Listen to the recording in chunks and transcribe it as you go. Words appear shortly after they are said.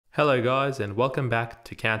Hello guys, and welcome back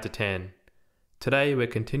to Count to 10. Today we're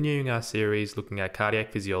continuing our series looking at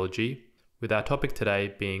cardiac physiology, with our topic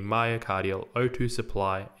today being myocardial O2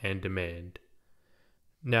 supply and demand.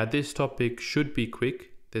 Now this topic should be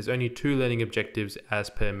quick. There's only 2 learning objectives as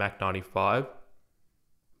per Mac 95.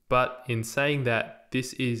 But in saying that,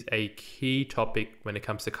 this is a key topic when it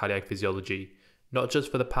comes to cardiac physiology, not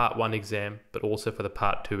just for the Part 1 exam, but also for the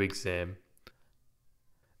Part 2 exam.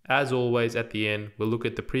 As always, at the end, we'll look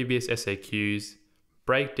at the previous SAQs,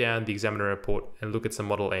 break down the examiner report, and look at some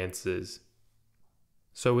model answers.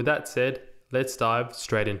 So with that said, let's dive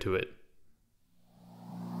straight into it.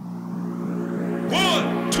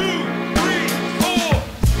 1, 2, 3, 4.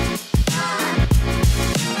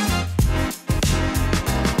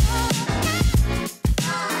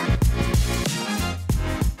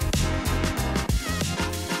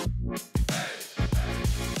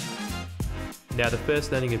 Now the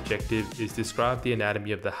first learning objective is describe the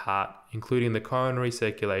anatomy of the heart, including the coronary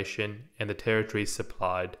circulation and the territories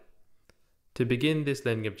supplied. To begin this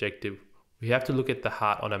learning objective, we have to look at the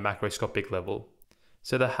heart on a macroscopic level.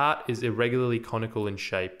 So the heart is irregularly conical in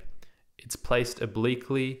shape. It's placed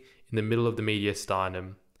obliquely in the middle of the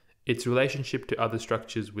mediastinum. Its relationship to other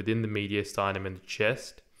structures within the mediastinum and the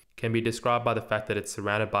chest can be described by the fact that it's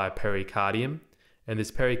surrounded by a pericardium, and this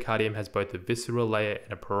pericardium has both a visceral layer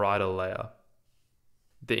and a parietal layer.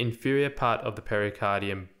 The inferior part of the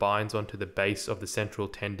pericardium binds onto the base of the central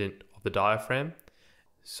tendon of the diaphragm.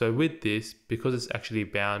 So with this, because it's actually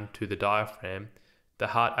bound to the diaphragm, the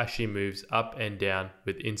heart actually moves up and down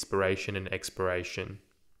with inspiration and expiration.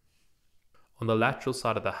 On the lateral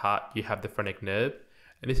side of the heart, you have the phrenic nerve,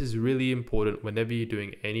 and this is really important whenever you're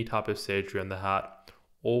doing any type of surgery on the heart.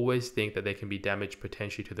 Always think that there can be damage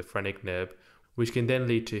potentially to the phrenic nerve, which can then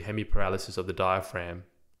lead to hemiparalysis of the diaphragm.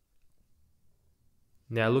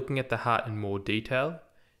 Now looking at the heart in more detail,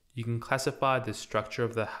 you can classify the structure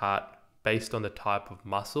of the heart based on the type of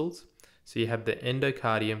muscles. So you have the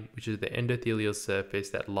endocardium, which is the endothelial surface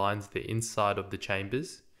that lines the inside of the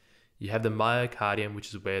chambers. You have the myocardium, which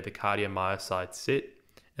is where the cardiomyocytes sit.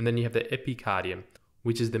 And then you have the epicardium,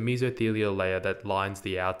 which is the mesothelial layer that lines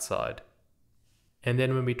the outside. And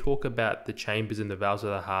then when we talk about the chambers and the valves of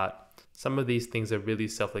the heart, some of these things are really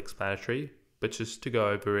self-explanatory, but just to go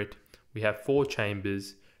over it, we have 4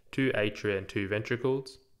 chambers, 2 atria and 2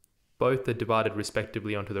 ventricles. Both are divided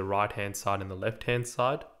respectively onto the right hand side and the left hand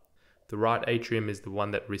side. The right atrium is the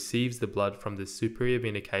one that receives the blood from the superior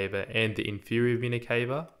vena cava and the inferior vena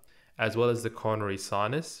cava, as well as the coronary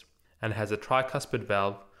sinus, and has a tricuspid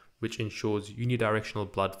valve which ensures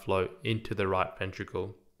unidirectional blood flow into the right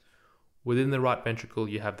ventricle. Within the right ventricle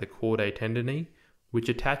you have the chordae tendineae, which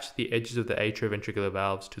attach the edges of the atrioventricular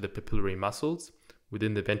valves to the papillary muscles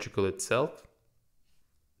within the ventricle itself.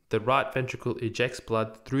 The right ventricle ejects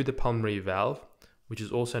blood through the pulmonary valve, which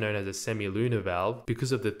is also known as a semilunar valve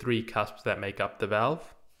because of the 3 cusps that make up the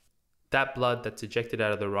valve. That blood that's ejected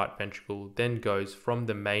out of the right ventricle then goes from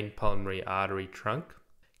the main pulmonary artery trunk,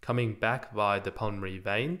 coming back via the pulmonary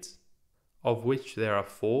veins, of which there are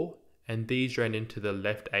 4, and these drain into the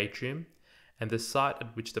left atrium, and the site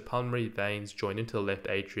at which the pulmonary veins join into the left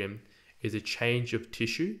atrium is a change of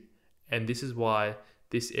tissue, and this is why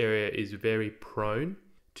this area is very prone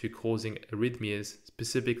to causing arrhythmias,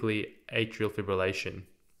 specifically atrial fibrillation.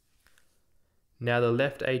 Now the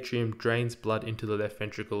left atrium drains blood into the left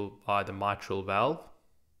ventricle via the mitral valve.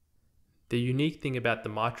 The unique thing about the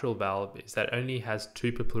mitral valve is that it only has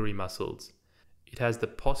 2 papillary muscles. It has the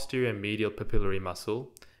posterior medial papillary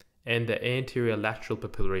muscle and the anterior lateral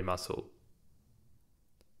papillary muscle.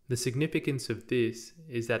 The significance of this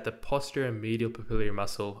is that the posterior medial papillary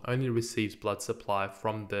muscle only receives blood supply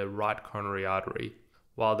from the right coronary artery,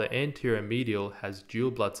 while the anterior medial has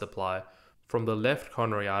dual blood supply from the left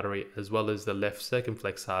coronary artery as well as the left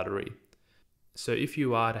circumflex artery. So if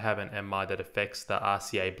you are to have an MI that affects the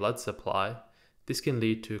RCA blood supply, this can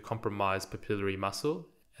lead to compromised papillary muscle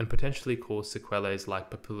and potentially cause sequelae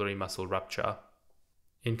like papillary muscle rupture.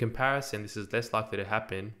 In comparison, this is less likely to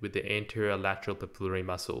happen with the anterior lateral papillary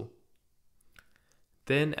muscle.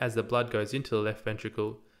 Then, as the blood goes into the left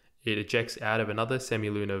ventricle, it ejects out of another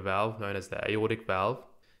semilunar valve known as the aortic valve.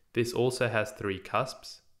 This also has 3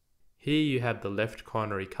 cusps. Here you have the left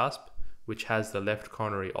coronary cusp, which has the left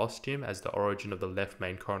coronary ostium as the origin of the left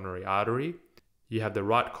main coronary artery. You have the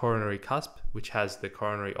right coronary cusp, which has the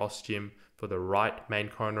coronary ostium for the right main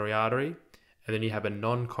coronary artery. And then you have a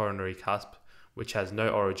non-coronary cusp, which has no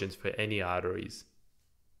origins for any arteries.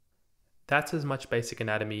 That's as much basic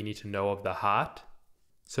anatomy you need to know of the heart.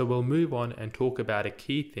 So we'll move on and talk about a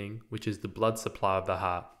key thing, which is the blood supply of the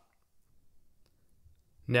heart.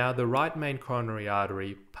 Now, the right main coronary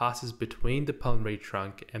artery passes between the pulmonary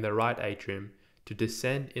trunk and the right atrium to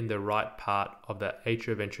descend in the right part of the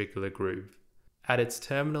atrioventricular groove. At its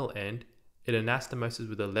terminal end, it anastomoses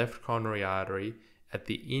with the left coronary artery at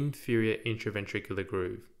the inferior intraventricular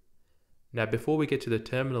groove. Now, before we get to the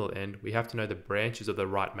terminal end, we have to know the branches of the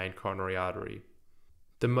right main coronary artery.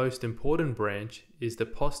 The most important branch is the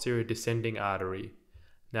posterior descending artery.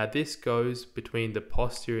 Now, this goes between the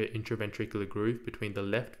posterior intraventricular groove between the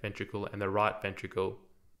left ventricle and the right ventricle.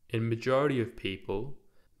 In majority of people,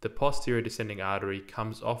 the posterior descending artery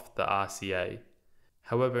comes off the RCA.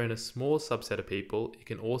 However, in a small subset of people, it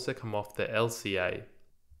can also come off the LCA.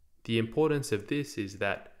 The importance of this is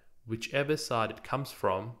that whichever side it comes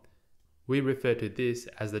from, we refer to this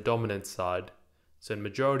as the dominant side. So in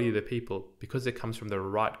majority of the people, because it comes from the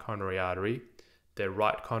right coronary artery, their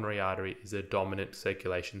right coronary artery is the dominant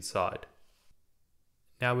circulation side.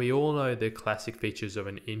 Now, we all know the classic features of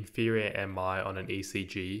an inferior MI on an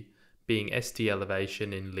ECG, being ST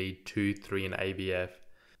elevation in lead 2, 3 and AVF.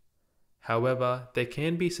 However, there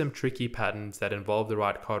can be some tricky patterns that involve the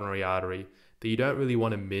right coronary artery that you don't really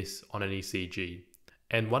want to miss on an ECG.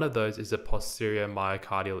 And one of those is a posterior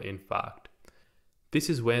myocardial infarct. This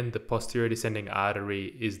is when the posterior descending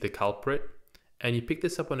artery is the culprit, and you pick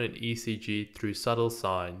this up on an ECG through subtle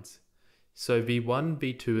signs. So V1,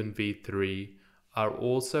 V2 and V3 are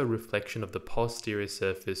also a reflection of the posterior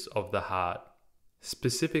surface of the heart,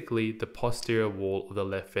 specifically the posterior wall of the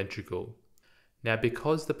left ventricle. Now,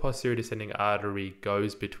 because the posterior descending artery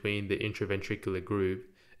goes between the intraventricular groove,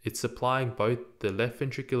 it's supplying both the left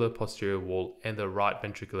ventricular posterior wall and the right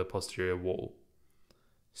ventricular posterior wall.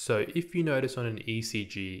 So if you notice on an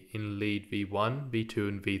ECG in lead V1, V2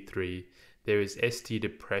 and V3, there is ST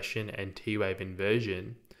depression and T-wave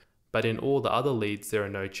inversion, but in all the other leads there are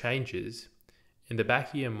no changes, in the back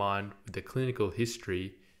of your mind with the clinical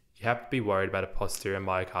history, you have to be worried about a posterior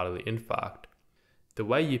myocardial infarct. The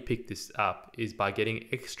way you pick this up is by getting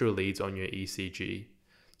extra leads on your ECG.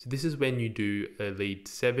 So this is when you do a lead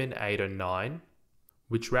 7, 8 or 9,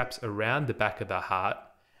 which wraps around the back of the heart,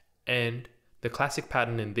 and the classic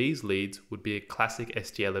pattern in these leads would be a classic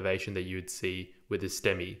ST elevation that you would see with a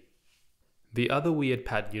STEMI. The other weird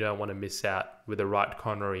pattern you don't want to miss out with a right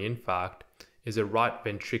coronary infarct is a right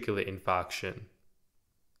ventricular infarction.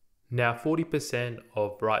 Now, 40%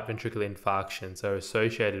 of right ventricular infarctions are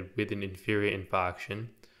associated with an inferior infarction,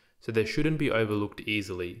 so they shouldn't be overlooked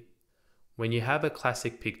easily. When you have a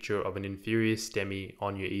classic picture of an inferior STEMI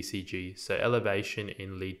on your ECG, so elevation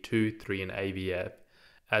in lead 2, 3 and AVF,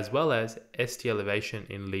 as well as ST elevation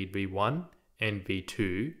in lead V1 and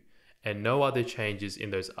V2, and no other changes in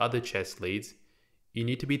those other chest leads, you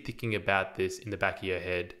need to be thinking about this in the back of your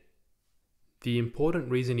head. The important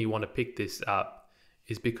reason you want to pick this up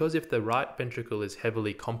is because if the right ventricle is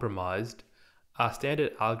heavily compromised, our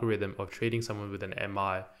standard algorithm of treating someone with an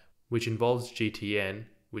MI, which involves GTN,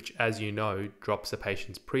 which as you know drops a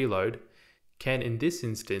patient's preload, can in this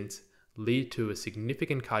instance lead to a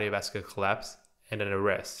significant cardiovascular collapse and an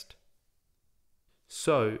arrest.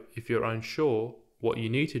 So if you're unsure, what you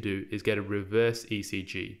need to do is get a reverse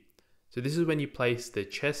ECG. So this is when you place the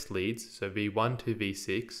chest leads, so V1 to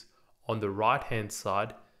V6, on the right hand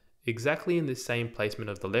side, exactly in the same placement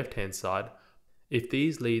of the left hand side. If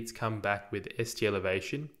these leads come back with ST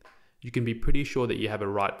elevation, you can be pretty sure that you have a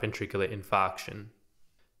right ventricular infarction.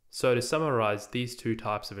 So to summarize these two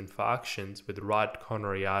types of infarctions with right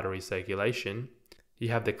coronary artery circulation, you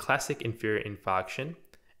have the classic inferior infarction,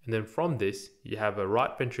 and then from this you have a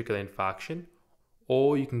right ventricular infarction,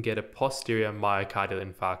 or you can get a posterior myocardial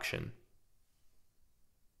infarction.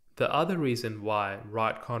 The other reason why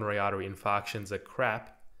right coronary artery infarctions are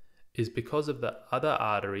crap is because of the other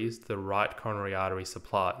arteries the right coronary artery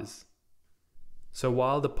supplies. So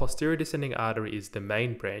while the posterior descending artery is the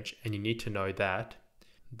main branch, and you need to know that,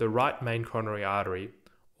 the right main coronary artery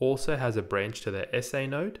also has a branch to the SA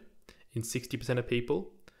node in 60% of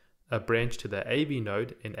people, a branch to the AV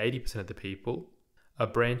node in 80% of the people, a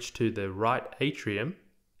branch to the right atrium,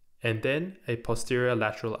 and then a posterior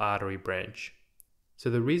lateral artery branch. So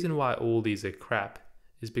the reason why all these are crap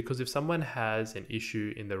is because if someone has an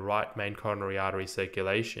issue in the right main coronary artery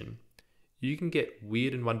circulation, you can get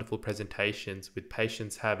weird and wonderful presentations with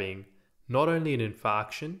patients having not only an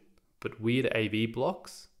infarction, but weird AV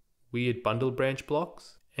blocks, weird bundle branch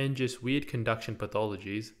blocks, and just weird conduction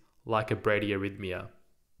pathologies like a bradyarrhythmia.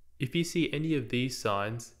 If you see any of these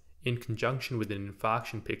signs in conjunction with an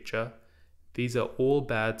infarction picture, these are all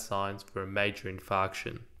bad signs for a major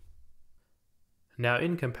infarction. Now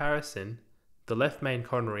in comparison, the left main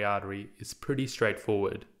coronary artery is pretty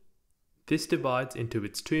straightforward. This divides into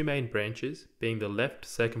its two main branches, being the left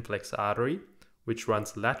circumflex artery, which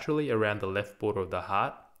runs laterally around the left border of the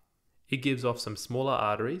heart. It gives off some smaller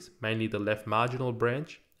arteries, mainly the left marginal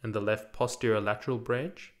branch and the left posterior lateral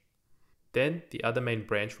branch. Then the other main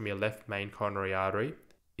branch from your left main coronary artery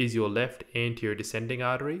is your left anterior descending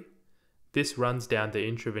artery. This runs down the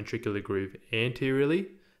intraventricular groove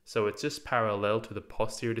anteriorly, so it's just parallel to the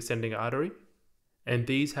posterior descending artery. And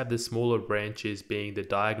these have the smaller branches being the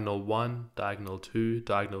diagonal 1, diagonal 2,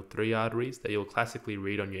 diagonal 3 arteries that you'll classically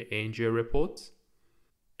read on your angio reports.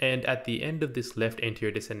 And at the end of this left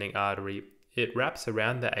anterior descending artery, it wraps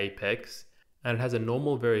around the apex and it has a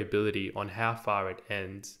normal variability on how far it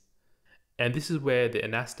ends. And this is where the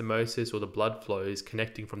anastomosis or the blood flow is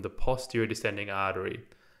connecting from the posterior descending artery.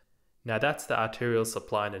 Now that's the arterial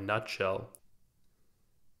supply in a nutshell.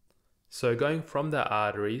 So going from the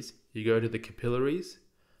arteries, you go to the capillaries.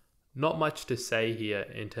 Not much to say here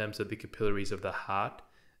in terms of the capillaries of the heart,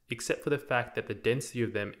 except for the fact that the density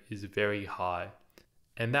of them is very high.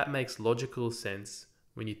 And that makes logical sense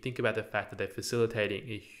when you think about the fact that they're facilitating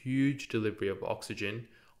a huge delivery of oxygen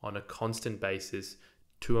on a constant basis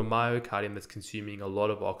to a myocardium that's consuming a lot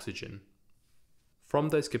of oxygen. From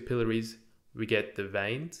those capillaries, we get the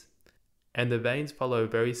veins, and the veins follow a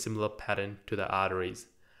very similar pattern to the arteries.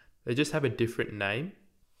 They just have a different name,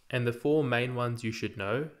 and the four main ones you should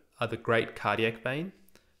know are the great cardiac vein.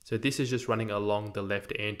 So this is just running along the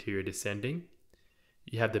left anterior descending.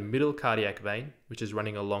 You have the middle cardiac vein, which is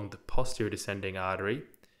running along the posterior descending artery.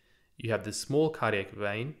 You have the small cardiac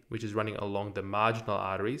vein, which is running along the marginal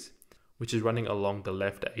arteries, which is running along the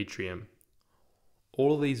left atrium.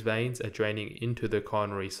 All of these veins are draining into the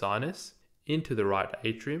coronary sinus, into the right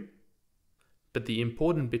atrium. But the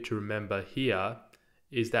important bit to remember here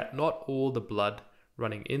is that not all the blood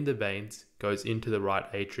running in the veins goes into the right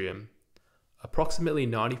atrium. Approximately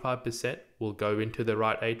 95% will go into the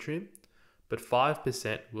right atrium, but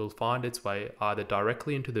 5% will find its way either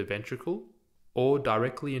directly into the ventricle or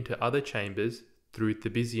directly into other chambers through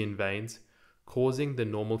Thebesian veins, causing the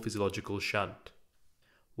normal physiological shunt.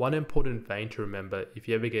 One important vein to remember if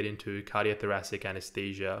you ever get into cardiothoracic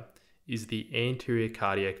anesthesia is the anterior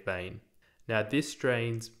cardiac vein. Now this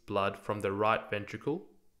drains blood from the right ventricle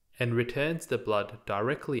and returns the blood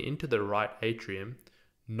directly into the right atrium,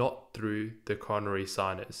 not through the coronary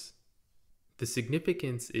sinus. The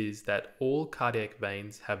significance is that all cardiac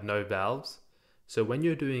veins have no valves, so when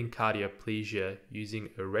you're doing cardioplegia using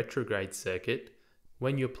a retrograde circuit,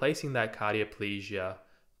 when you're placing that cardioplegia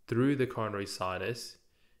through the coronary sinus,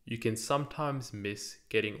 you can sometimes miss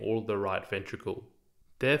getting all of the right ventricle.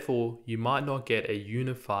 Therefore, you might not get a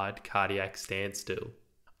unified cardiac standstill.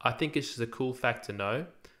 I think it's just a cool fact to know.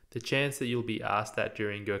 The chance that you'll be asked that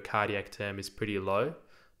during your cardiac term is pretty low,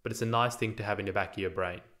 but it's a nice thing to have in the back of your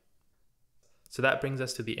brain. So that brings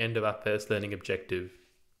us to the end of our first learning objective.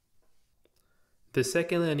 The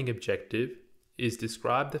second learning objective is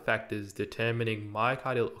describe the factors determining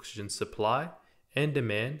myocardial oxygen supply and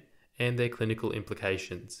demand and their clinical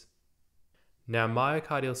implications. Now,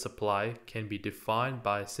 myocardial supply can be defined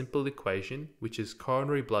by a simple equation, which is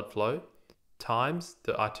coronary blood flow times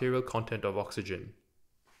the arterial content of oxygen.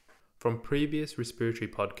 From previous respiratory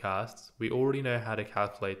podcasts, we already know how to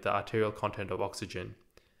calculate the arterial content of oxygen.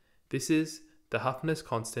 This is the Huffner's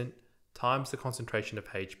constant times the concentration of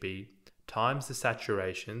Hb times the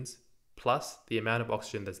saturations plus the amount of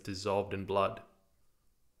oxygen that's dissolved in blood.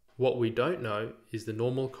 What we don't know is the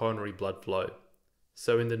normal coronary blood flow.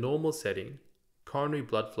 So in the normal setting, coronary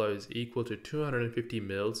blood flow is equal to 250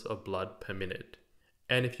 mL of blood per minute.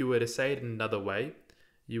 And if you were to say it in another way,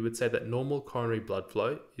 you would say that normal coronary blood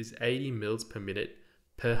flow is 80 mL per minute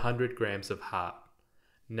per 100 grams of heart.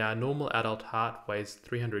 Now, a normal adult heart weighs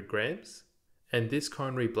 300 grams, and this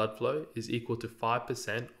coronary blood flow is equal to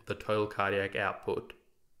 5% of the total cardiac output.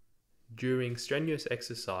 During strenuous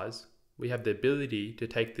exercise, we have the ability to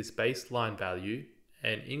take this baseline value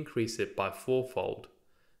and increase it by fourfold.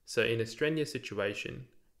 So in a strenuous situation,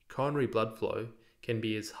 coronary blood flow can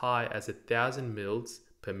be as high as 1,000 mL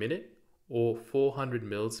per minute or 400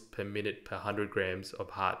 mL per minute per 100 grams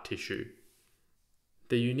of heart tissue.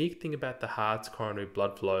 The unique thing about the heart's coronary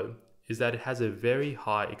blood flow is that it has a very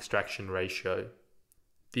high extraction ratio.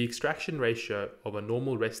 The extraction ratio of a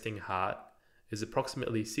normal resting heart is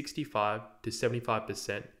approximately 65 to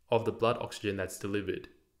 75% of the blood oxygen that's delivered.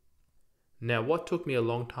 Now, what took me a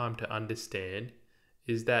long time to understand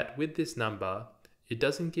is that with this number, it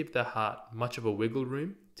doesn't give the heart much of a wiggle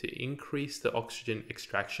room to increase the oxygen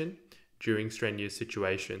extraction during strenuous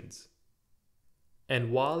situations.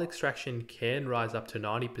 And while extraction can rise up to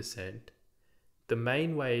 90%, The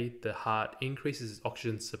main way the heart increases its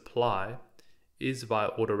oxygen supply is via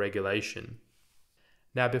autoregulation.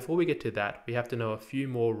 Now before we get to that, we have to know a few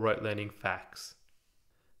more rote learning facts.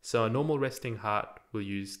 So a normal resting heart will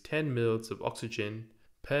use 10 mL of oxygen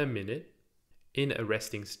per minute in a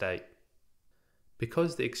resting state.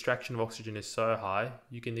 Because the extraction of oxygen is so high,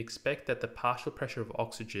 you can expect that the partial pressure of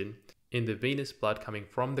oxygen in the venous blood coming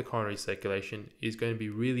from the coronary circulation is going to be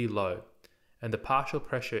really low, and the partial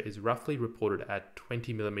pressure is roughly reported at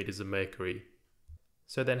 20 millimeters of mercury.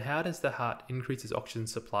 So then how does the heart increase its oxygen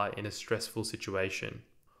supply in a stressful situation?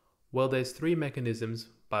 Well, there's three mechanisms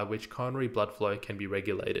by which coronary blood flow can be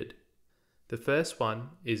regulated. The first one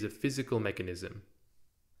is a physical mechanism.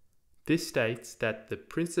 This states that the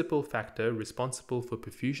principal factor responsible for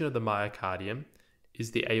perfusion of the myocardium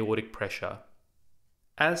is the aortic pressure.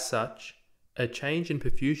 As such, a change in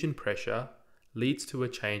perfusion pressure leads to a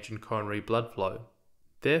change in coronary blood flow.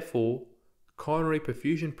 Therefore, coronary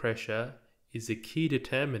perfusion pressure is a key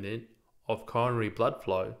determinant of coronary blood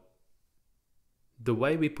flow. The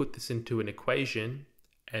way we put this into an equation,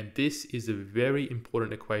 and this is a very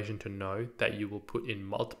important equation to know that you will put in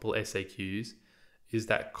multiple SAQs, is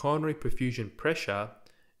that coronary perfusion pressure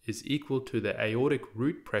is equal to the aortic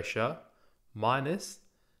root pressure minus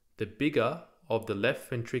the bigger of the left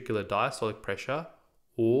ventricular diastolic pressure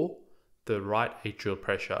or the right atrial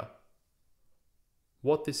pressure.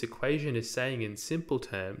 What this equation is saying in simple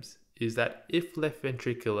terms is that if left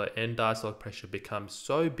ventricular end diastolic pressure becomes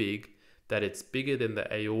so big that it's bigger than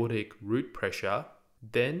the aortic root pressure,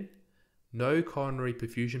 then no coronary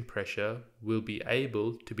perfusion pressure will be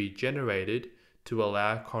able to be generated to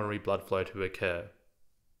allow coronary blood flow to occur.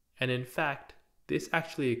 And in fact, this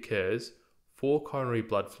actually occurs for coronary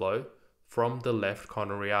blood flow from the left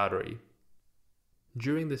coronary artery.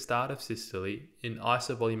 During the start of systole, in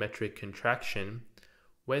isovolumetric contraction,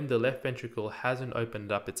 when the left ventricle hasn't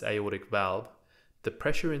opened up its aortic valve, the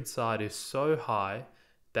pressure inside is so high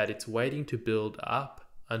that it's waiting to build up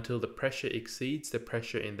until the pressure exceeds the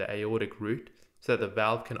pressure in the aortic root so that the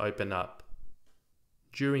valve can open up.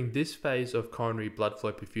 During this phase of coronary blood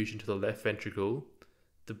flow perfusion to the left ventricle,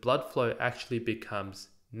 the blood flow actually becomes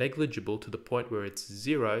negligible to the point where it's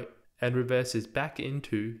zero and reverses back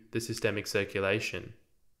into the systemic circulation.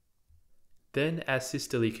 Then as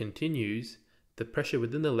systole continues, the pressure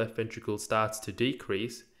within the left ventricle starts to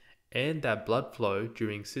decrease, and that blood flow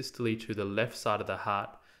during systole to the left side of the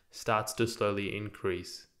heart starts to slowly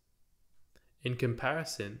increase. In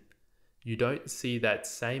comparison, you don't see that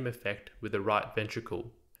same effect with the right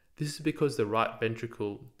ventricle. This is because the right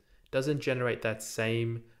ventricle doesn't generate that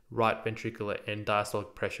same right ventricular end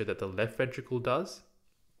diastolic pressure that the left ventricle does.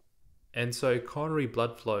 And so coronary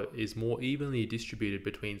blood flow is more evenly distributed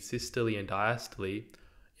between systole and diastole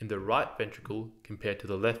in the right ventricle compared to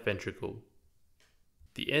the left ventricle.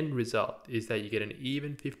 The end result is that you get an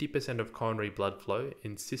even 50% of coronary blood flow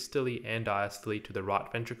in systole and diastole to the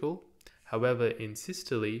right ventricle. However, in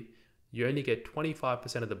systole, you only get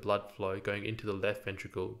 25% of the blood flow going into the left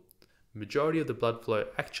ventricle. Majority of the blood flow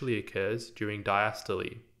actually occurs during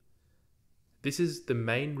diastole. This is the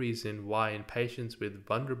main reason why in patients with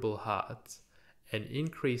vulnerable hearts, an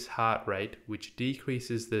increased heart rate which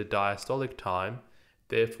decreases the diastolic time,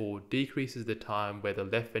 therefore decreases the time where the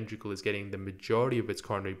left ventricle is getting the majority of its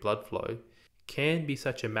coronary blood flow, can be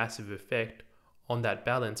such a massive effect on that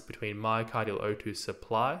balance between myocardial O2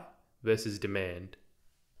 supply versus demand.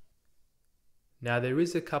 Now there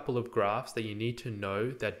is a couple of graphs that you need to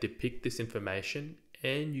know that depict this information,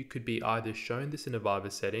 and you could be either shown this in a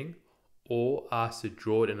Viva setting or asked to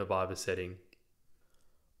draw it in a Viva setting.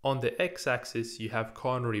 On the x-axis you have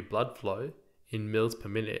coronary blood flow in mils per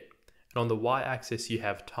minute, and on the y-axis you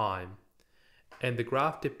have time. And the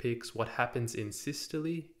graph depicts what happens in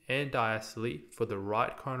systole and diastole for the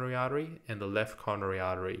right coronary artery and the left coronary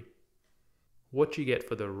artery. What you get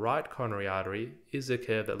for the right coronary artery is a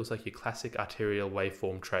curve that looks like your classic arterial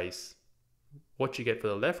waveform trace. What you get for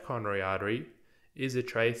the left coronary artery is a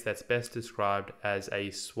trace that's best described as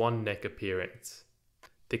a swan neck appearance.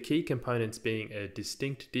 The key components being a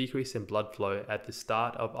distinct decrease in blood flow at the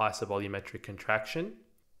start of isovolumetric contraction,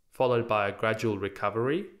 followed by a gradual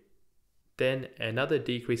recovery, then another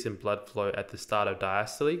decrease in blood flow at the start of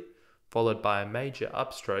diastole, followed by a major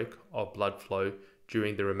upstroke of blood flow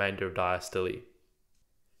during the remainder of diastole.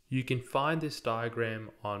 You can find this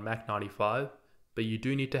diagram on Mac 95, but you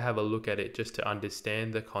do need to have a look at it just to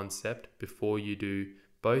understand the concept before you do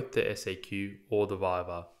both the SAQ or the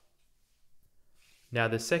Viva. Now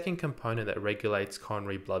the second component that regulates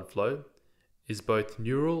coronary blood flow is both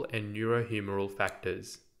neural and neurohumoral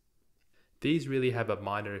factors. These really have a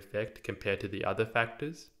minor effect compared to the other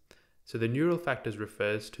factors. So the neural factors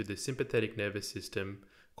refers to the sympathetic nervous system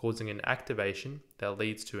causing an activation that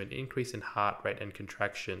leads to an increase in heart rate and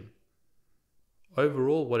contraction.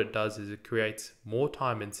 Overall, what it does is it creates more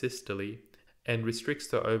time in systole and restricts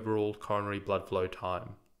the overall coronary blood flow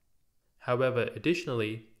time. However,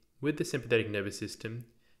 additionally, with the sympathetic nervous system,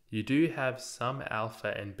 you do have some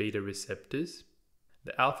alpha and beta receptors.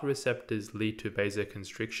 The alpha receptors lead to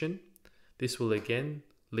vasoconstriction. This will again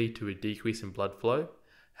lead to a decrease in blood flow.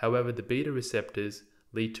 However, the beta receptors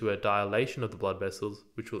lead to a dilation of the blood vessels,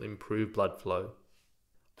 which will improve blood flow.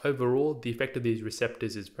 Overall, the effect of these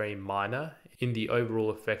receptors is very minor in the overall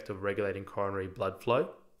effect of regulating coronary blood flow.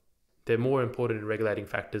 They're more important in regulating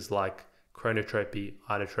factors like chronotropy,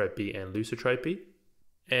 inotropy, and lusitropy.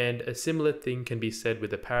 And a similar thing can be said with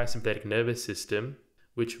the parasympathetic nervous system,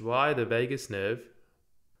 which via the vagus nerve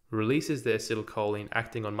releases the acetylcholine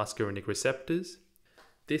acting on muscarinic receptors.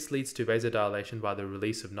 This leads to vasodilation by the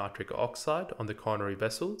release of nitric oxide on the coronary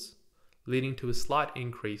vessels, leading to a slight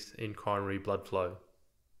increase in coronary blood flow.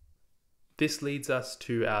 This leads us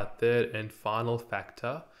to our third and final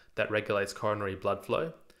factor that regulates coronary blood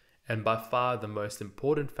flow, and by far the most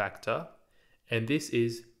important factor, and this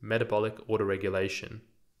is metabolic autoregulation.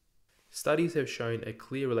 Studies have shown a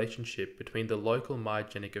clear relationship between the local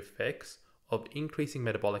myogenic effects of increasing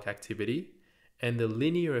metabolic activity and the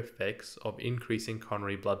linear effects of increasing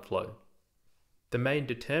coronary blood flow. The main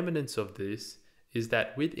determinants of this is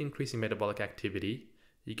that with increasing metabolic activity,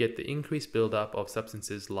 you get the increased buildup of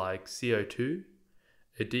substances like CO2,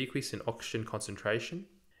 a decrease in oxygen concentration,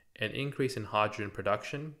 an increase in hydrogen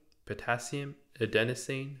production, potassium,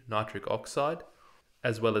 adenosine, nitric oxide,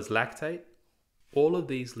 as well as lactate. All of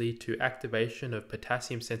these lead to activation of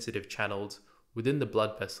potassium-sensitive channels within the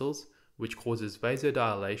blood vessels, which causes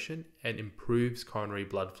vasodilation and improves coronary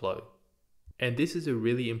blood flow. And this is a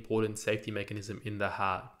really important safety mechanism in the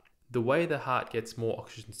heart. The way the heart gets more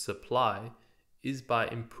oxygen supply is by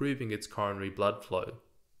improving its coronary blood flow.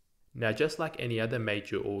 Now, just like any other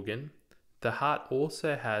major organ, the heart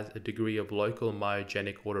also has a degree of local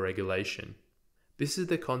myogenic autoregulation. This is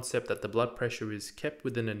the concept that the blood pressure is kept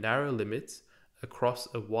within a narrow limits across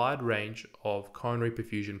a wide range of coronary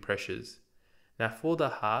perfusion pressures. Now, for the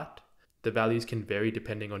heart, the values can vary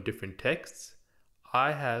depending on different texts.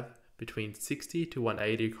 I have between 60 to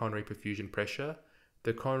 180 coronary perfusion pressure.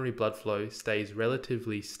 The coronary blood flow stays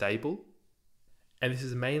relatively stable, and this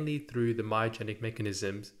is mainly through the myogenic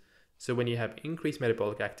mechanisms. So when you have increased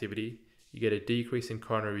metabolic activity, you get a decrease in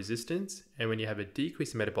coronary resistance, and when you have a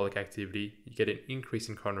decrease in metabolic activity, you get an increase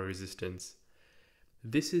in coronary resistance.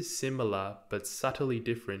 This is similar but subtly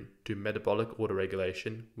different to metabolic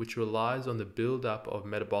autoregulation, which relies on the buildup of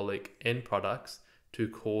metabolic end products to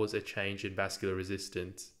cause a change in vascular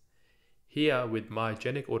resistance. Here, with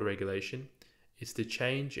myogenic autoregulation, it's the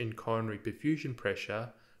change in coronary perfusion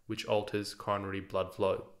pressure which alters coronary blood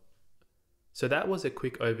flow. So that was a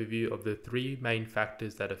quick overview of the three main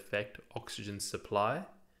factors that affect oxygen supply,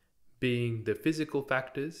 being the physical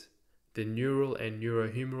factors, the neural and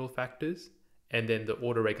neurohumoral factors, and then the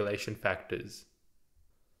autoregulation factors.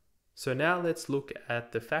 So now let's look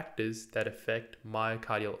at the factors that affect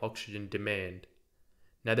myocardial oxygen demand.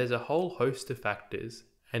 Now there's a whole host of factors,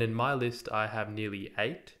 and in my list I have nearly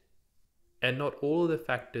 8, and not all of the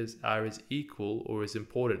factors are as equal or as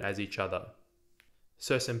important as each other.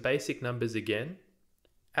 So some basic numbers again.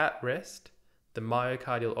 At rest, the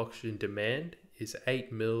myocardial oxygen demand is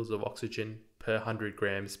 8 mils of oxygen per 100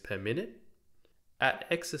 grams per minute. At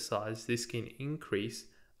exercise, this can increase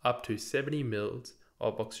up to 70 mils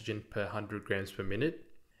of oxygen per 100 grams per minute.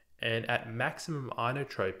 And at maximum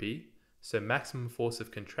inotropy, so maximum force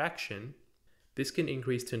of contraction, this can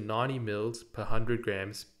increase to 90 mils per 100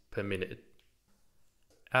 grams per minute.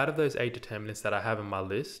 Out of those 8 determinants that I have on my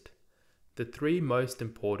list, the 3 most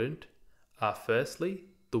important are firstly,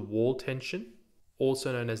 the wall tension,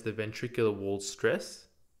 also known as the ventricular wall stress.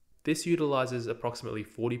 This utilizes approximately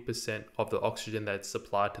 40% of the oxygen that's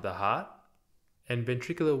supplied to the heart, and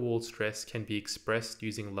ventricular wall stress can be expressed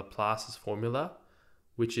using Laplace's formula,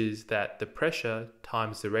 which is that the pressure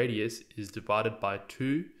times the radius is divided by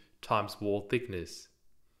 2 times wall thickness.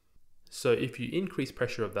 So if you increase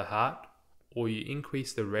pressure of the heart, or you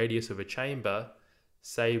increase the radius of a chamber,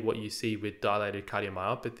 say what you see with dilated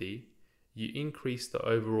cardiomyopathy, you increase the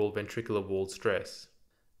overall ventricular wall stress.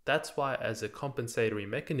 That's why, as a compensatory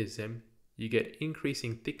mechanism, you get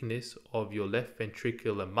increasing thickness of your left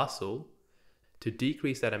ventricular muscle to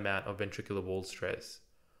decrease that amount of ventricular wall stress.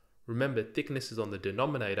 Remember, thickness is on the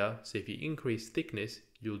denominator, so if you increase thickness,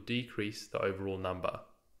 you'll decrease the overall number.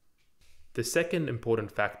 The second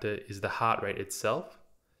important factor is the heart rate itself.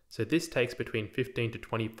 So this takes between 15 to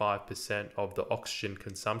 25% of the oxygen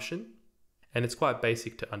consumption, and it's quite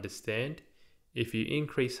basic to understand. If you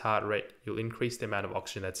increase heart rate, you'll increase the amount of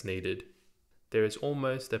oxygen that's needed. There is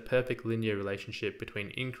almost a perfect linear relationship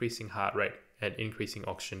between increasing heart rate and increasing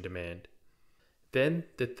oxygen demand. Then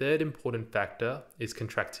the third important factor is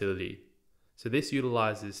contractility. So this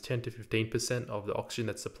utilizes 10 to 15% of the oxygen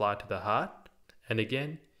that's supplied to the heart. And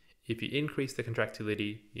again, if you increase the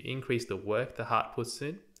contractility, you increase the work the heart puts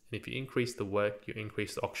in. And if you increase the work, you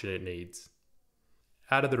increase the oxygen it needs.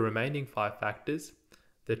 Out of the remaining 5 factors,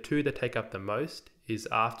 the 2 that take up the most is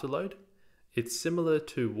afterload. It's similar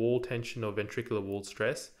to wall tension or ventricular wall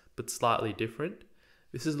stress, but slightly different.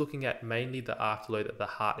 This is looking at mainly the afterload that the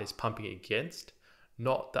heart is pumping against,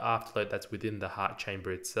 not the afterload that's within the heart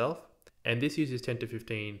chamber itself. And this uses 10 to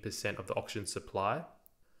 15% of the oxygen supply.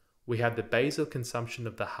 We have the basal consumption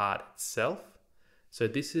of the heart itself. So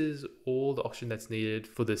this is all the oxygen that's needed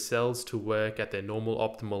for the cells to work at their normal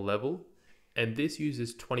optimal level. And this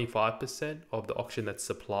uses 25% of the oxygen that's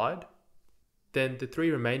supplied. Then the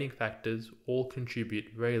 3 remaining factors all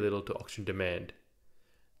contribute very little to oxygen demand.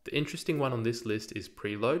 The interesting one on this list is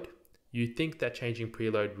preload. You'd think that changing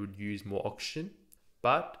preload would use more oxygen,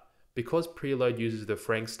 but because preload uses the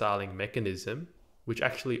Frank-Starling mechanism, which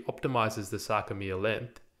actually optimizes the sarcomere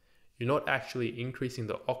length, you're not actually increasing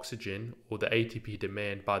the oxygen or the ATP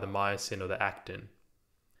demand by the myosin or the actin.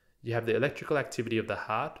 You have the electrical activity of the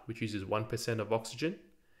heart, which uses 1% of oxygen,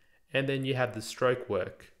 and then you have the stroke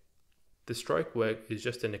work. The stroke work is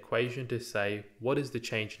just an equation to say what is the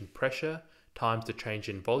change in pressure times the change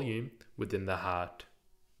in volume within the heart.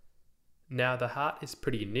 Now the heart is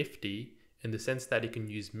pretty nifty in the sense that it can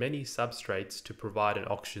use many substrates to provide an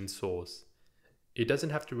oxygen source. It doesn't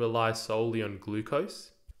have to rely solely on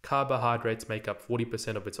glucose. Carbohydrates make up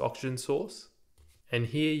 40% of its oxygen source. And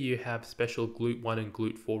here you have special GLUT1 and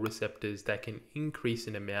GLUT4 receptors that can increase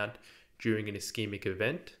in amount during an ischemic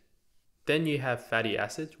event. Then you have fatty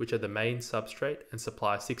acids, which are the main substrate and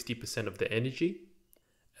supply 60% of the energy.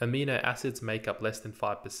 Amino acids make up less than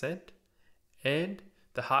 5%. And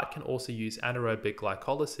the heart can also use anaerobic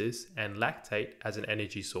glycolysis and lactate as an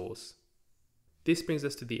energy source. This brings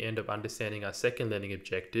us to the end of understanding our second learning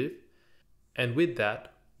objective. And with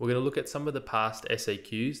that, we're going to look at some of the past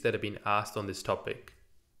SAQs that have been asked on this topic.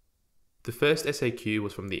 The first SAQ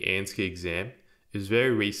was from the ANZCA exam. It was very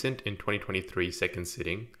recent in 2023 second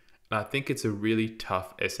sitting, and I think it's a really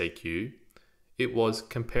tough SAQ. It was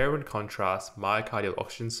compare and contrast myocardial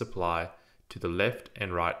oxygen supply to the left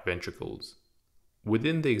and right ventricles.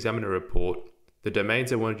 Within the examiner report, the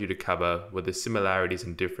domains I wanted you to cover were the similarities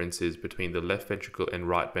and differences between the left ventricle and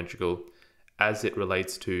right ventricle as it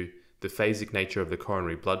relates to the phasic nature of the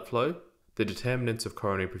coronary blood flow, the determinants of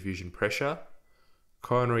coronary perfusion pressure,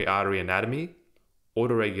 coronary artery anatomy,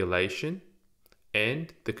 autoregulation,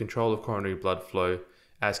 and the control of coronary blood flow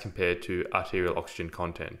as compared to arterial oxygen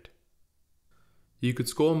content. You could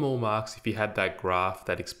score more marks if you had that graph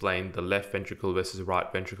that explained the left ventricle versus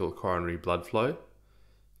right ventricle coronary blood flow.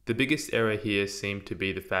 The biggest error here seemed to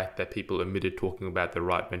be the fact that people omitted talking about the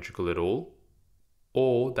right ventricle at all,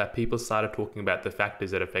 or that people started talking about the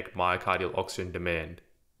factors that affect myocardial oxygen demand.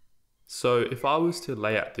 So if I was to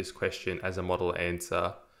lay out this question as a model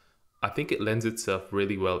answer, I think it lends itself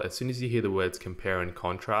really well as soon as you hear the words compare and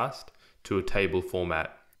contrast to a table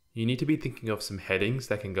format. You need to be thinking of some headings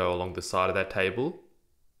that can go along the side of that table.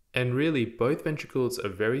 And really, both ventricles are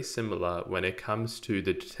very similar when it comes to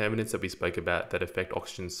the determinants that we spoke about that affect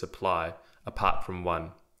oxygen supply, apart from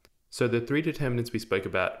one. So the 3 determinants we spoke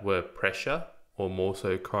about were pressure, or more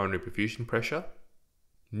so coronary perfusion pressure,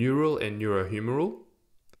 neural and neurohumeral,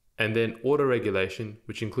 and then autoregulation,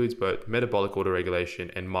 which includes both metabolic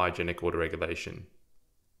autoregulation and myogenic autoregulation.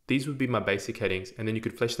 These would be my basic headings, and then you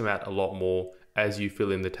could flesh them out a lot more as you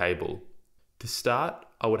fill in the table. To start,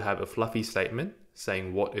 I would have a fluffy statement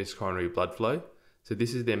saying what is coronary blood flow. So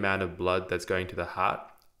this is the amount of blood that's going to the heart,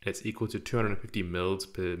 and it's equal to 250 mils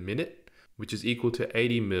per minute, which is equal to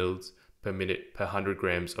 80 mils per minute per 100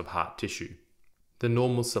 grams of heart tissue. The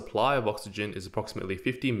normal supply of oxygen is approximately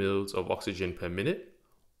 50 mils of oxygen per minute,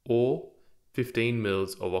 or 15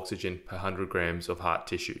 mils of oxygen per 100 grams of heart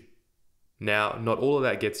tissue. Now, not all of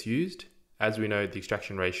that gets used. As we know, the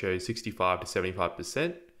extraction ratio is 65 to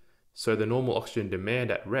 75%, so the normal oxygen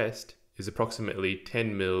demand at rest is approximately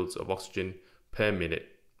 10 mils of oxygen per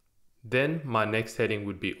minute. Then my next heading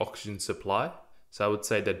would be oxygen supply. So I would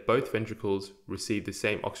say that both ventricles receive the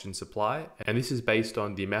same oxygen supply, and this is based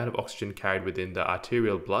on the amount of oxygen carried within the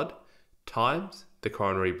arterial blood times the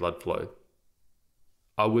coronary blood flow.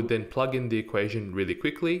 I would then plug in the equation really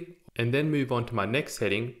quickly and then move on to my next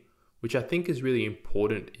heading, which I think is really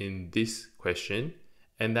important in this question,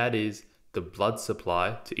 and that is the blood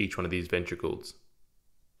supply to each one of these ventricles.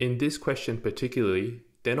 In this question particularly,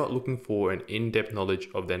 they're not looking for an in-depth knowledge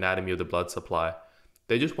of the anatomy of the blood supply.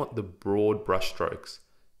 They just want the broad brushstrokes.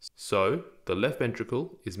 So the left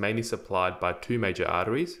ventricle is mainly supplied by two major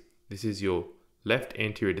arteries. This is your left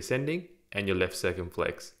anterior descending and your left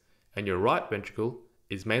circumflex. And your right ventricle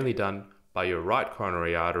is mainly done by your right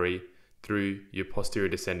coronary artery through your posterior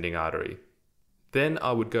descending artery. Then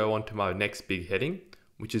I would go on to my next big heading,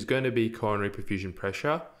 which is going to be coronary perfusion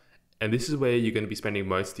pressure. And this is where you're going to be spending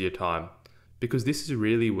most of your time, because this is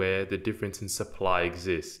really where the difference in supply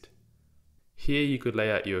exists. Here you could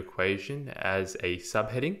lay out your equation as a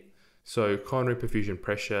subheading. So coronary perfusion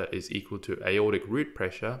pressure is equal to aortic root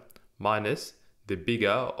pressure minus the bigger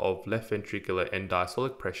of left ventricular end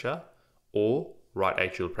diastolic pressure or right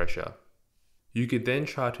atrial pressure. You could then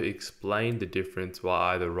try to explain the difference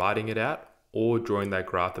by either writing it out or drawing that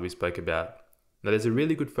graph that we spoke about. Now there's a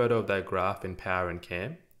really good photo of that graph in Power and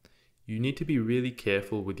Cam. You need to be really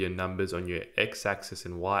careful with your numbers on your x-axis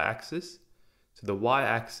and y-axis. So the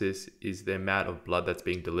y-axis is the amount of blood that's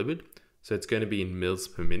being delivered. So it's going to be in mils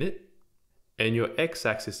per minute. And your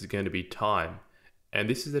x-axis is going to be time. And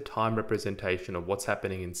this is the time representation of what's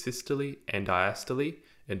happening in systole and diastole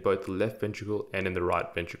in both the left ventricle and in the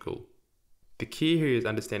right ventricle. The key here is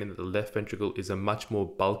understanding that the left ventricle is a much more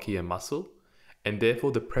bulkier muscle, and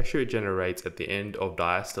therefore the pressure it generates at the end of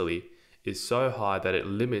diastole is so high that it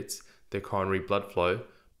limits the coronary blood flow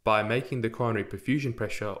by making the coronary perfusion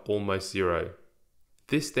pressure almost zero.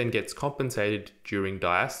 This then gets compensated during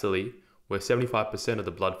diastole, where 75% of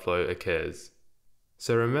the blood flow occurs.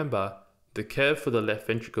 So remember, the curve for the left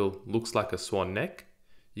ventricle looks like a swan neck.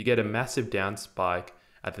 You get a massive down spike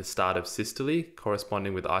at the start of systole,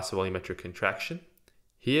 corresponding with isovolumetric contraction.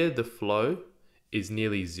 Here the flow is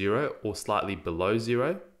nearly zero or slightly below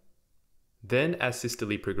zero. Then as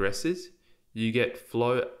systole progresses, you get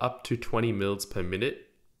flow up to 20 mils per minute,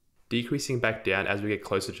 decreasing back down as we get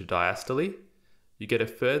closer to diastole. You get a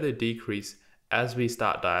further decrease as we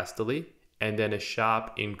start diastole, and then a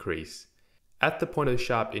sharp increase. At the point of the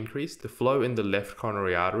sharp increase, the flow in the left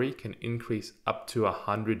coronary artery can increase up to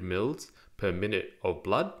 100 mils per minute of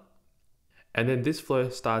blood. And then this flow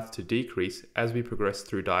starts to decrease as we progress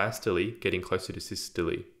through diastole, getting closer to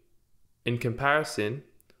systole. In comparison,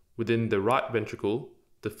 within the right ventricle,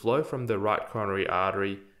 the flow from the right coronary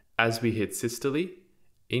artery as we hit systole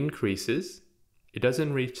increases. It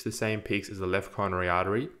doesn't reach the same peaks as the left coronary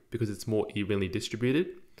artery because it's more evenly distributed.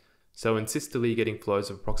 So in systole, getting flows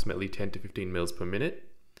of approximately 10 to 15 mils per minute.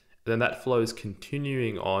 And then that flow is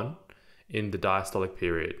continuing on in the diastolic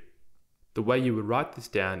period. The way you would write this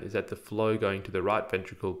down is that the flow going to the right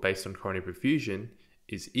ventricle based on coronary perfusion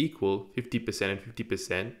is equal 50% and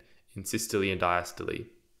 50% in systole and diastole.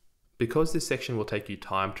 Because this section will take you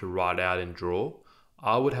time to write out and draw,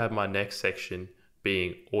 I would have my next section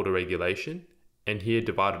being autoregulation, and here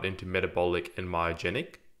divided into metabolic and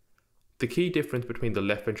myogenic. The key difference between the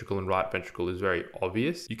left ventricle and right ventricle is very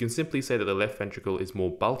obvious. You can simply say that the left ventricle is more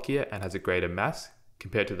bulkier and has a greater mass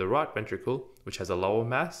compared to the right ventricle, which has a lower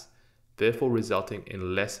mass, therefore resulting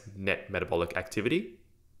in less net metabolic activity.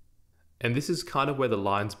 And this is kind of where the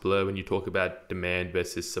lines blur when you talk about demand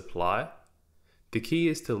versus supply. The key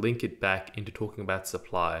is to link it back into talking about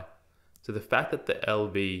supply. So the fact that the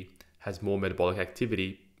LV has more metabolic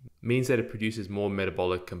activity means that it produces more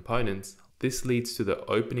metabolic components. This leads to the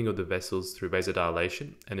opening of the vessels through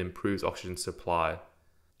vasodilation and improves oxygen supply.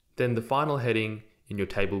 Then the final heading in your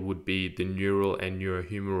table would be the neural and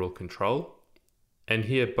neurohumeral control. And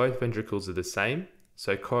here both ventricles are the same.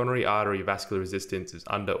 So coronary artery vascular resistance is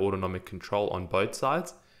under autonomic control on both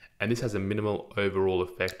sides, and this has a minimal overall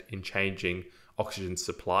effect in changing oxygen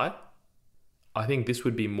supply. I think this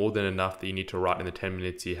would be more than enough that you need to write in the 10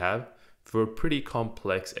 minutes you have for a pretty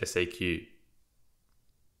complex SAQ.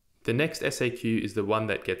 The next SAQ is the one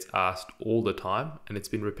that gets asked all the time, and it's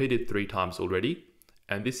been repeated 3 times already.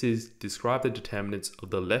 And this is describe the determinants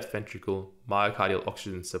of the left ventricle myocardial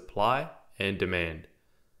oxygen supply and demand.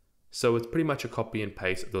 So it's pretty much a copy and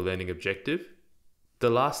paste of the learning objective. The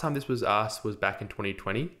last time this was asked was back in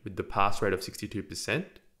 2020 with the pass rate of 62%.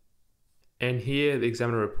 And here the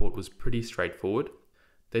examiner report was pretty straightforward.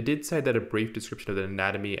 They did say that a brief description of the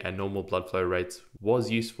anatomy and normal blood flow rates was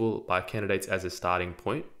useful by candidates as a starting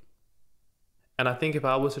point. And I think if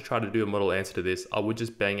I was to try to do a model answer to this, I would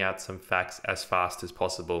just bang out some facts as fast as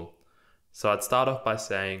possible. So I'd start off by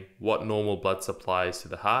saying what normal blood supply is to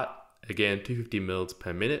the heart, again 250 mils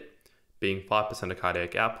per minute, being 5% of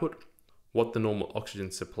cardiac output, what the normal oxygen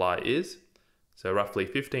supply is, so roughly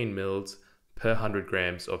 15 mils per 100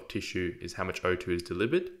 grams of tissue is how much O2 is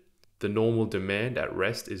delivered. The normal demand at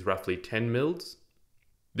rest is roughly 10 mils.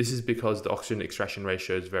 This is because the oxygen extraction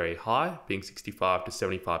ratio is very high, being 65 to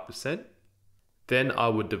 75%. Then I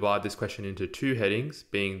would divide this question into two headings,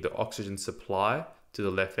 being the oxygen supply to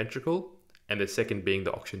the left ventricle, and the second being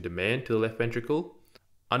the oxygen demand to the left ventricle.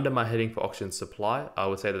 Under my heading for oxygen supply, I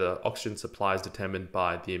would say that the oxygen supply is determined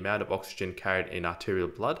by the amount of oxygen carried in arterial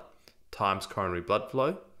blood times coronary blood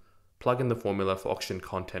flow. Plug in the formula for oxygen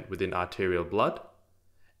content within arterial blood,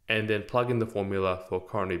 and then plug in the formula for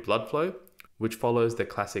coronary blood flow, which follows the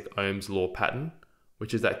classic Ohm's law pattern,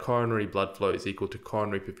 which is that coronary blood flow is equal to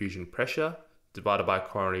coronary perfusion pressure divided by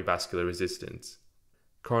coronary vascular resistance.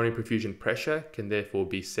 Coronary perfusion pressure can therefore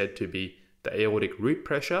be said to be the aortic root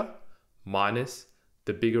pressure minus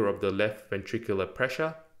the bigger of the left ventricular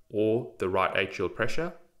pressure or the right atrial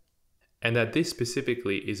pressure, and that this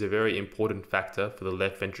specifically is a very important factor for the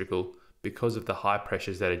left ventricle because of the high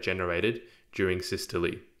pressures that are generated during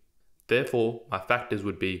systole. Therefore, my factors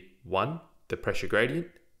would be 1. The pressure gradient,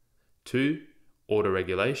 2. Order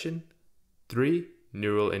regulation, 3.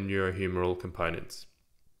 Neural and neurohumeral components.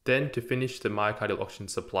 Then to finish the myocardial oxygen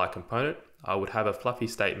supply component, I would have a fluffy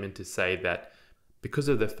statement to say that because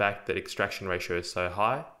of the fact that extraction ratio is so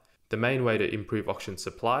high, the main way to improve oxygen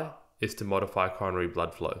supply is to modify coronary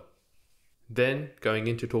blood flow. Then, going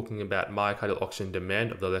into talking about myocardial oxygen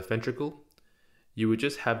demand of the left ventricle, you would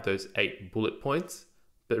just have those 8 bullet points,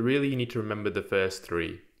 but really you need to remember the first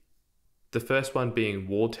 3. The first one being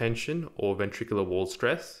wall tension or ventricular wall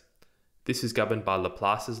stress. This is governed by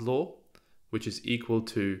Laplace's law, which is equal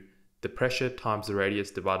to the pressure times the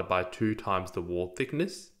radius divided by 2 times the wall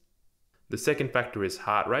thickness. The second factor is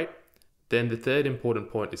heart rate. Then the third important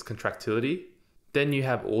point is contractility. Then you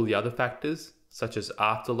have all the other factors, such as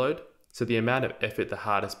afterload, so the amount of effort the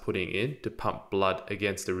heart is putting in to pump blood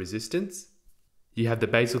against the resistance. You have the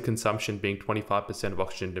basal consumption being 25% of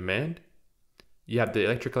oxygen demand. You have the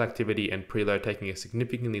electrical activity and preload taking a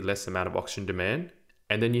significantly less amount of oxygen demand.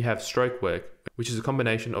 And then you have stroke work, which is a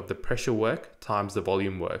combination of the pressure work times the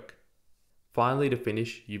volume work. Finally, to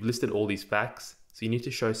finish, you've listed all these facts, so you need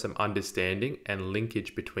to show some understanding and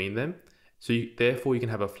linkage between them. Therefore, you can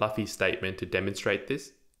have a fluffy statement to demonstrate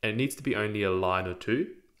this, and it needs to be only a line or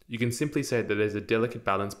two. You can simply say that there's a delicate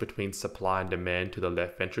balance between supply and demand to the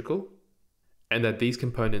left ventricle, and that these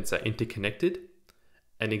components are interconnected.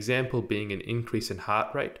 An example being an increase in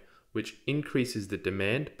heart rate, which increases the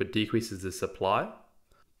demand but decreases the supply.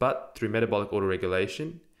 But through metabolic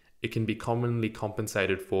autoregulation, it can be commonly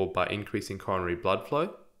compensated for by increasing coronary blood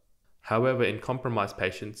flow. However, in compromised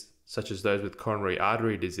patients, such as those with coronary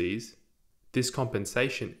artery disease, this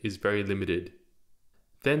compensation is very limited.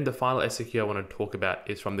 Then the final SAQ I want to talk about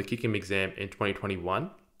is from the CICM exam in 2021.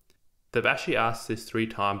 They've actually asked this 3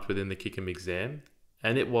 times within the CICM exam,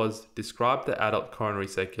 and it was describe the adult coronary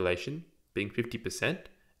circulation being 50%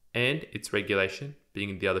 and its regulation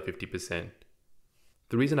being the other 50%.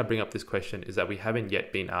 The reason I bring up this question is that we haven't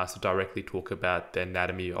yet been asked to directly talk about the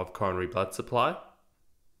anatomy of coronary blood supply.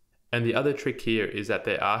 And the other trick here is that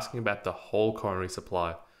they're asking about the whole coronary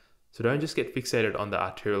supply. So don't just get fixated on the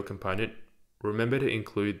arterial component. Remember to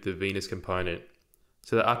include the venous component.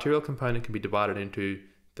 So the arterial component can be divided into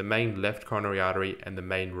the main left coronary artery and the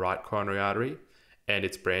main right coronary artery and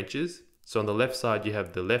its branches. So on the left side, you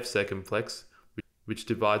have the left circumflex, which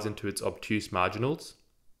divides into its obtuse marginals.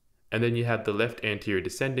 And then you have the left anterior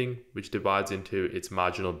descending, which divides into its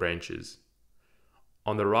marginal branches.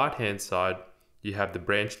 On the right-hand side, you have the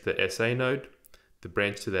branch to the SA node, the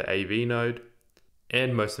branch to the AV node,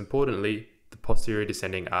 and most importantly, the posterior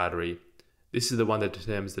descending artery. This is the one that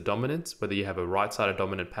determines the dominance, whether you have a right-sided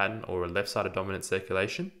dominant pattern or a left-sided dominant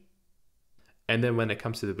circulation. And then when it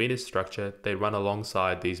comes to the venous structure, they run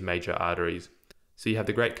alongside these major arteries. So you have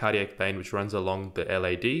the great cardiac vein, which runs along the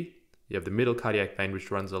LAD. You have the middle cardiac vein,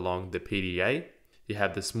 which runs along the PDA. You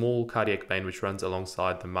have the small cardiac vein, which runs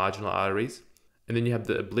alongside the marginal arteries. And then you have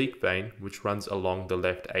the oblique vein, which runs along the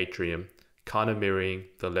left atrium, kind of mirroring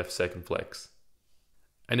the left circumflex.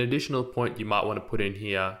 An additional point you might want to put in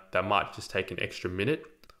here that might just take an extra minute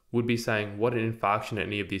would be saying what an infarction in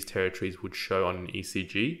any of these territories would show on an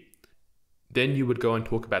ECG. Then you would go and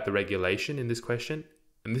talk about the regulation in this question.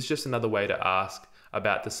 And this is just another way to ask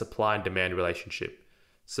about the supply and demand relationship.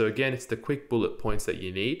 So again, it's the quick bullet points that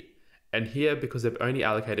you need. And here, because they've only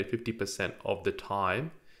allocated 50% of the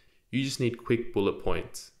time, you just need quick bullet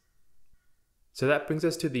points. So that brings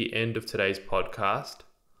us to the end of today's podcast.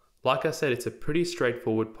 Like I said, it's a pretty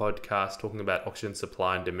straightforward podcast talking about oxygen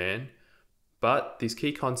supply and demand, but these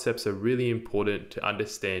key concepts are really important to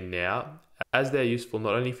understand now, as they're useful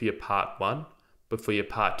not only for your part 1, but for your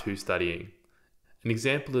part 2 studying. An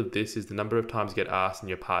example of this is the number of times you get asked in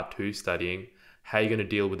your part 2 studying how you're going to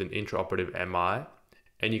deal with an intraoperative MI,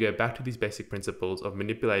 and you go back to these basic principles of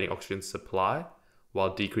manipulating oxygen supply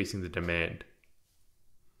while decreasing the demand.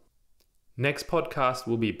 Next podcast,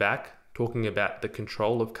 we'll be back talking about the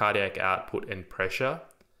control of cardiac output and pressure.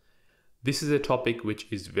 This is a topic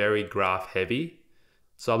which is very graph heavy,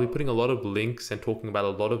 so I'll be putting a lot of links and talking about a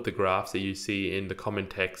lot of the graphs that you see in the common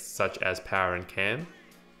texts such as power and cam.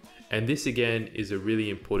 And this again is a really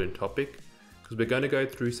important topic because we're going to go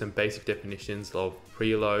through some basic definitions of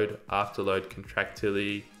preload, afterload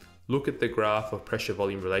contractility, look at the graph of pressure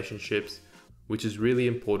volume relationships, which is really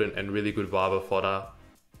important and really good Viva fodder.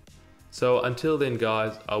 So until then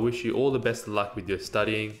guys, I wish you all the best of luck with your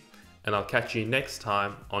studying, and I'll catch you next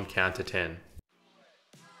time on Count to 10.